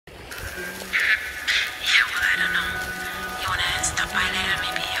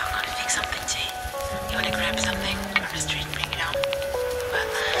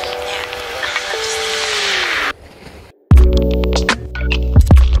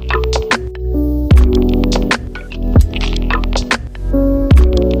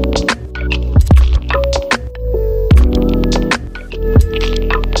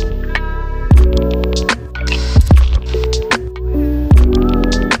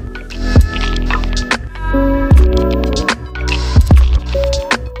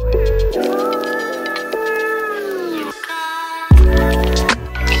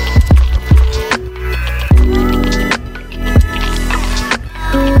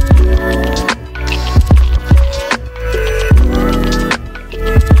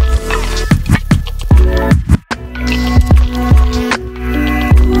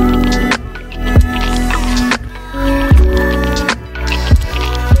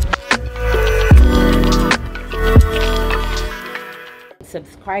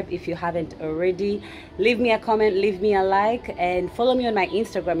subscribe if you haven't already. Leave me a comment, leave me a like, and follow me on my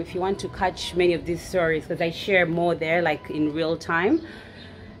Instagram if you want to catch many of these stories, because I share more there, like in real time.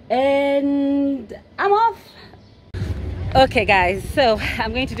 And I'm off. Okay guys, so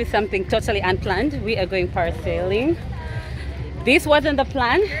I'm going to do something totally unplanned. We are going parasailing. This wasn't the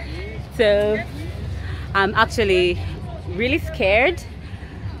plan, so I'm actually really scared,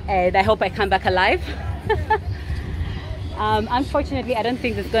 and I hope I come back alive. Unfortunately, I don't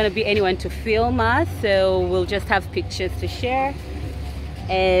think there's going to be anyone to film us, so we'll just have pictures to share.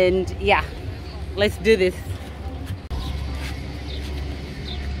 And yeah, let's do this.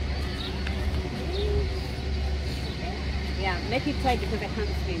 Yeah, make it tight because I can't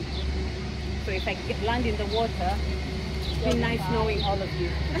swim. So if I land in the water, it's been nice knowing all of you.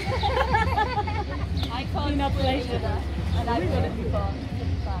 I can't swim pleasure. And I've done it before.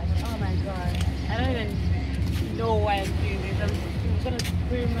 Oh my god. I don't even know why I'm doing this. I'm gonna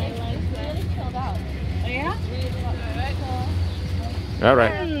scream my life. It's really chilled out. Oh yeah? Really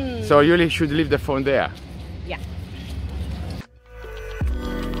Alright. So you really should leave the phone there. Yeah.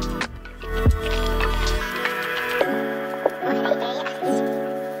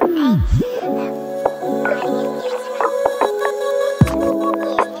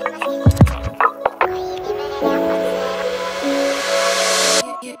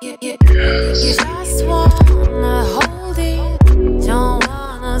 Just wanna hold it, don't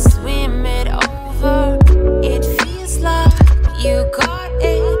wanna swim it over. It feels like you got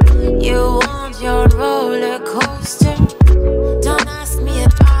it, you want your roller coaster. Don't ask me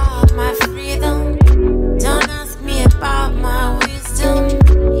about my freedom, don't ask me about my wisdom.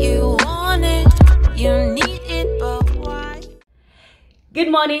 You want it, you need it, but why? Good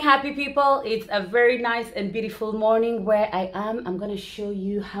morning, happy people. It's a very nice and beautiful morning where I am. I'm gonna show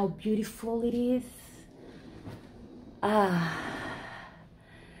you how beautiful it is.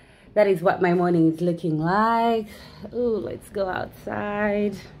 That is what my morning is looking like. Ooh, let's go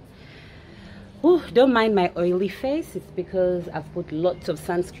outside. Ooh, don't mind my oily face. It's because I've put lots of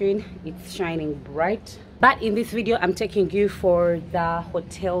sunscreen. It's shining bright. But in this video, I'm taking you for the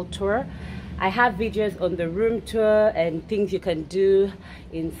hotel tour. I have videos on the room tour and things you can do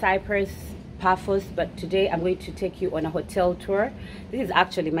in Cyprus, Paphos, but today I'm going to take you on a hotel tour. This is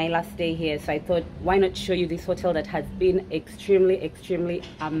actually my last day here, so I thought, why not show you this hotel that has been extremely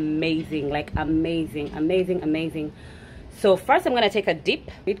amazing, like amazing. So first I'm gonna take a dip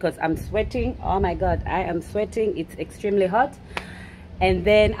because I'm sweating. Oh my god, I am sweating. It's extremely hot. And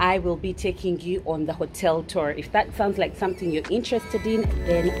then I will be taking you on the hotel tour. If that sounds like something you're interested in,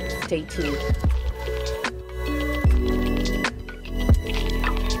 then stay tuned.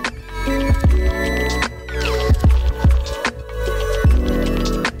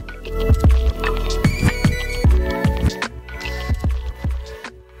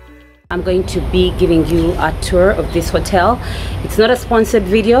 I'm going to be giving you a tour of this hotel. It's not a sponsored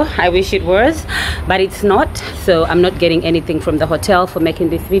video. I wish it was, but it's not. So I'm not getting anything from the hotel for making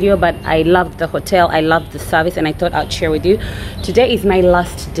this video, but I loved the hotel. I loved the service, and I thought I'd share with you. Today is my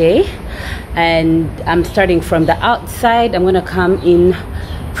last day, and I'm starting from the outside. I'm gonna come in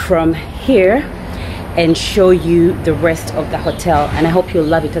from here and show you the rest of the hotel, and I hope you'll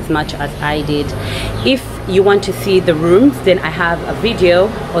love it as much as I did. If you want to see the rooms, then I have a video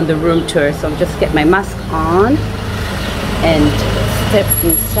on the room tour. So I'll just get my mask on and step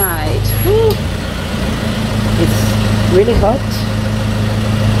inside. Woo. It's really hot.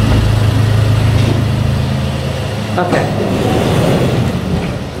 Okay,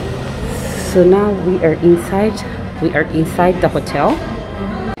 so now we are inside the hotel.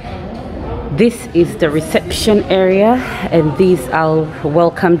 This is the reception area, and these are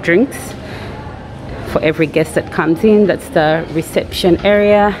welcome drinks for every guest that comes in. That's the reception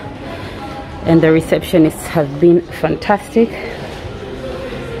area, and the receptionists have been fantastic.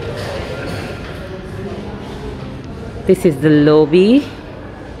 This is the lobby.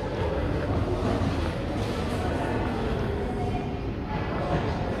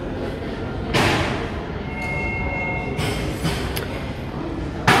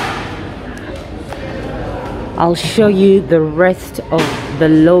 I'll show you the rest of the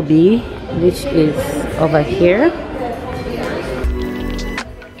lobby, which is over here.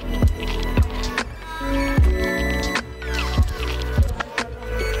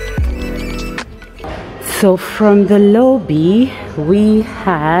 So from the lobby we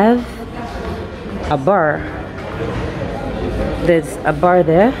have a bar. There's a bar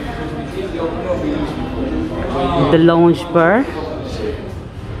there, the lounge bar.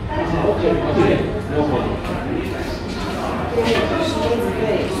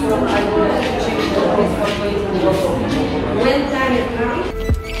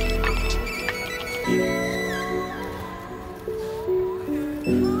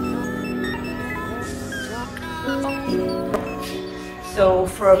 So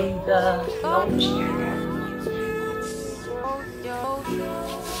from the lounge area,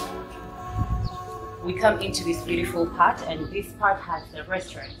 we come into this beautiful part, and this part has the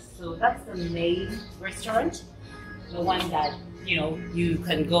restaurant. So that's the main restaurant, the one that, you know, you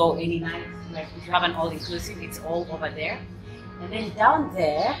can go any night. Like if you have an all-inclusive, it's all over there. And then down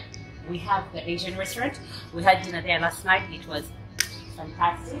there, we have the Asian restaurant. We had dinner there last night. It was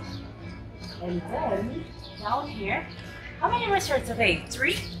fantastic. And then down here, how many restaurants are there?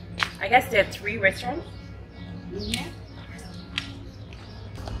 3? I guess there are 3 restaurants in here.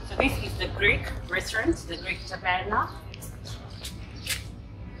 So this is the Greek restaurant, the Greek Taverna.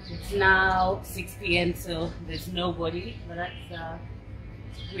 It's now 6 p.m. so there's nobody, but that's the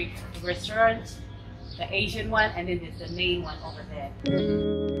Greek restaurant, the Asian one, and then there's the main one over there.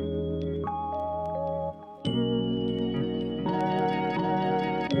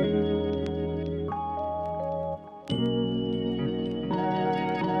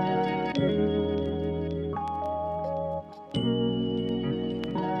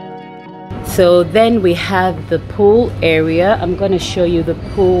 So then we have the pool area. I'm going to show you the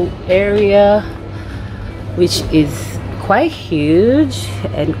pool area, which is quite huge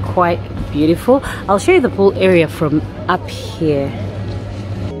and quite beautiful. I'll show you the pool area from up here.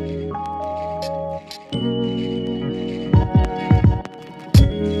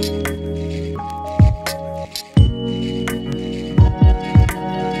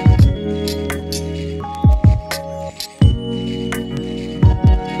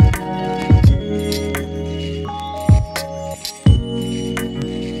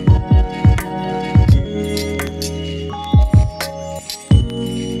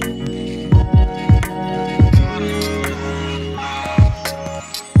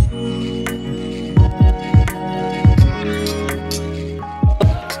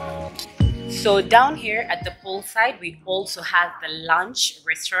 So down here at the pool side, we also have the lunch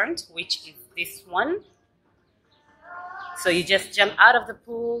restaurant, which is this one. So you just jump out of the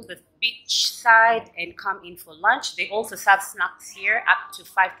pool, the beach side, and come in for lunch. They also serve snacks here up to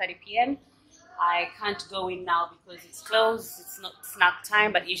 5:30 p.m. I can't go in now because it's closed. It's not snack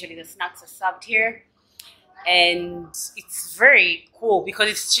time, but usually the snacks are served here. And it's very cool because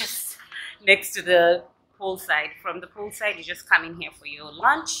it's just next to the pool side. From the pool side, you just come in here for your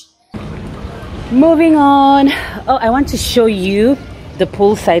lunch. Moving on. Oh, I want to show you the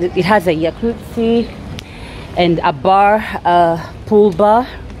pool side. It has a jacuzzi and a bar, pool bar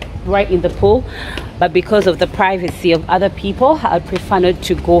right in the pool. But because of the privacy of other people, I prefer not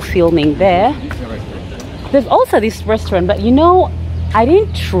to go filming there. There's also this restaurant, but you know, I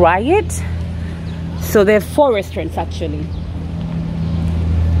didn't try it. So there are 4 restaurants actually.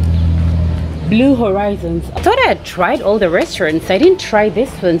 Blue Horizons. I thought I had tried all the restaurants. I didn't try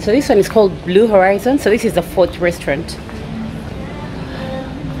this one. So this one is called Blue Horizon. So this is the 4th restaurant.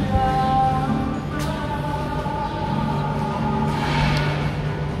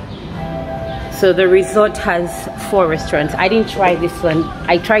 So the resort has 4 restaurants. I didn't try this one.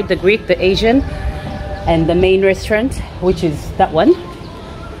 I tried the Greek, the Asian, and the main restaurant, which is that one.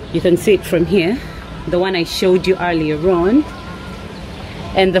 You can see it from here. The one I showed you earlier on.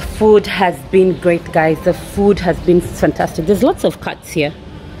 And the food has been great, guys. The food has been fantastic. There's lots of cats here.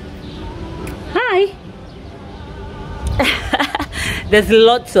 Hi. There's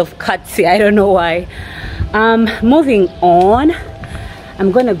lots of cats here. I don't know why. Moving on.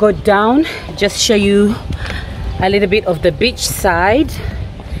 I'm gonna go down, just show you a little bit of the beach side.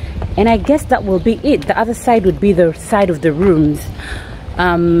 And I guess that will be it. The other side would be the side of the rooms.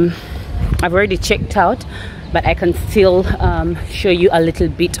 I've already checked out, but I can still show you a little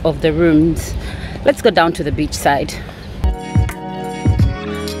bit of the rooms. Let's go down to the beach side.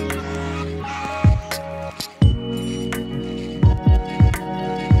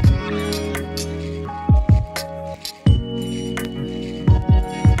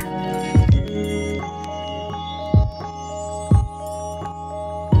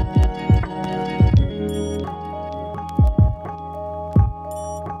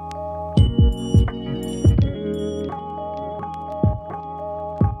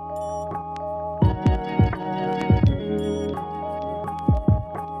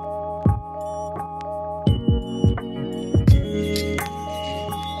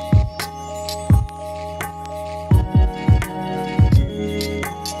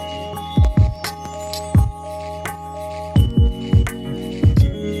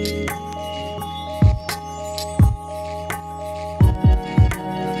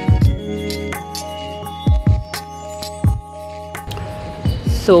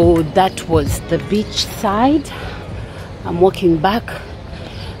 So that was the beach side. I'm walking back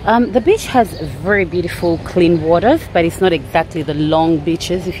The beach has very beautiful clean waters, but it's not exactly the long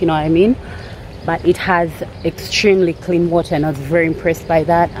beaches, if you know what I mean. But it has extremely clean water, and I was very impressed by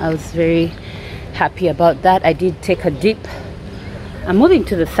that. I was very happy about that. I did take a dip. I'm moving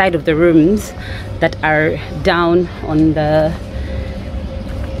to the side of the rooms that are down on the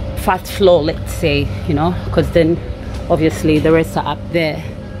first floor, let's say, you know, because then obviously the rest are up there,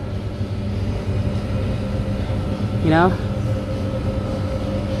 you know.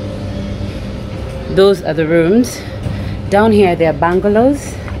 Those are the rooms. Down here there are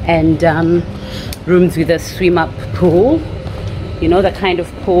bungalows and rooms with a swim-up pool, you know, the kind of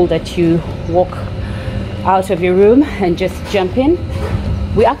pool that you walk out of your room and just jump in.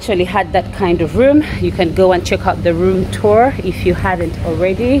 We actually had that kind of room. You can go and check out the room tour if you haven't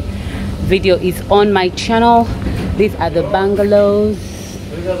already. Video is on my channel. These are the bungalows,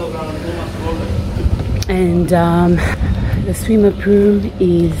 and the swim-up room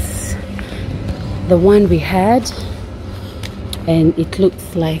is the one we had, and it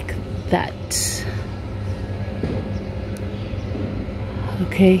looks like that.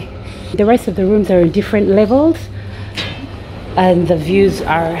 Okay, the rest of the rooms are in different levels, and the views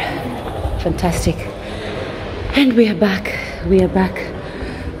are fantastic. And we are back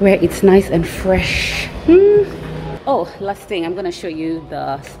where it's nice and fresh. Oh, last thing, I'm gonna show you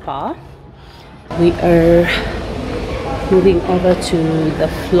the spa. We are moving over to the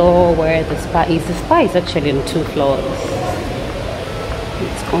floor where the spa is. The spa is actually on 2 floors.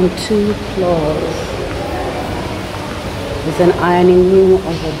 It's on 2 floors. There's an ironing room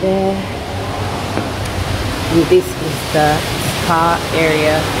over there, and this is the spa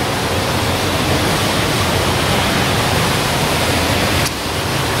area.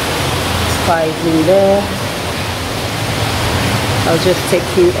 Spa is in there. I'll just take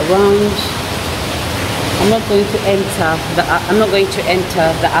you around. I'm not going to enter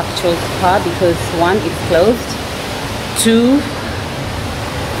the actual spa because 1, it's closed. 2,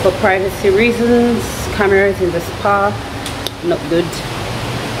 for privacy reasons, cameras in the spa, not good.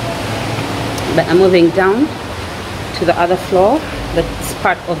 But I'm moving down to the other floor. That's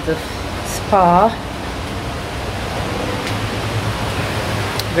part of the spa.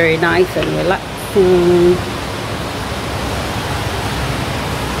 Very nice and relaxing.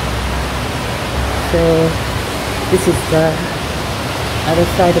 So this is the other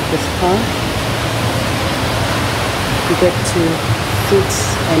side of the spa. You get to sit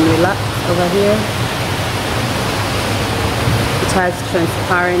and relax over here. It has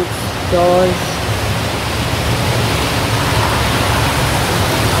transparent doors.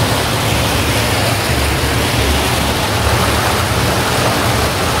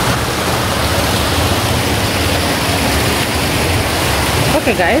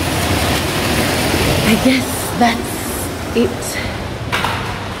 Okay guys, I guess that's it.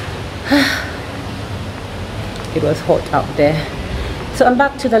 It was hot out there. So I'm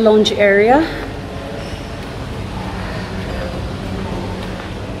back to the lounge area.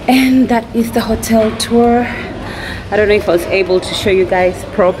 And that is the hotel tour. I don't know if I was able to show you guys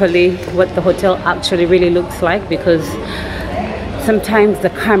properly what the hotel actually really looks like, because sometimes the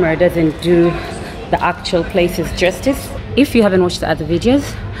camera doesn't do the actual places justice. If you haven't watched the other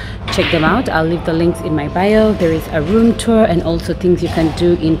videos, check them out. I'll leave the links in my bio. There is a room tour and also things you can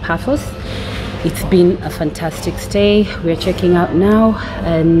do in Paphos. It's been a fantastic stay. We're checking out now,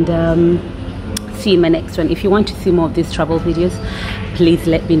 and see you in my next one. If you want to see more of these travel videos, please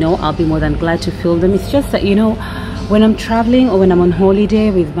let me know. I'll be more than glad to film them. It's just that, you know, when I'm traveling or when I'm on holiday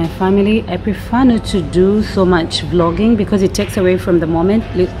with my family, I prefer not to do so much vlogging because it takes away from the moment.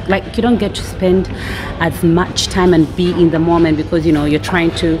 Like, you don't get to spend as much time and be in the moment because, you know, you're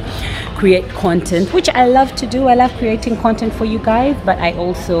trying to create content, which I love to do. I love creating content for you guys, but I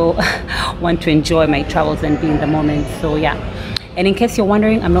also want to enjoy my travels and be in the moment. So yeah. And in case you're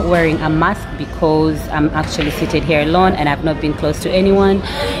wondering, I'm not wearing a mask because I'm actually seated here alone and I've not been close to anyone.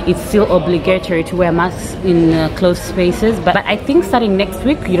 It's still obligatory to wear masks in closed spaces, but I think starting next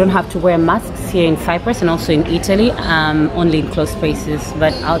week you don't have to wear masks here in Cyprus and also in Italy, only in closed spaces,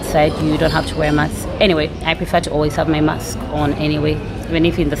 but outside you don't have to wear masks. Anyway, I prefer to always have my mask on anyway, even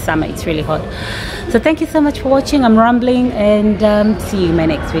if in the summer it's really hot. So thank you so much for watching. I'm rambling, and see you in my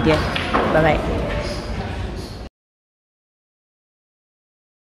next video. Bye bye.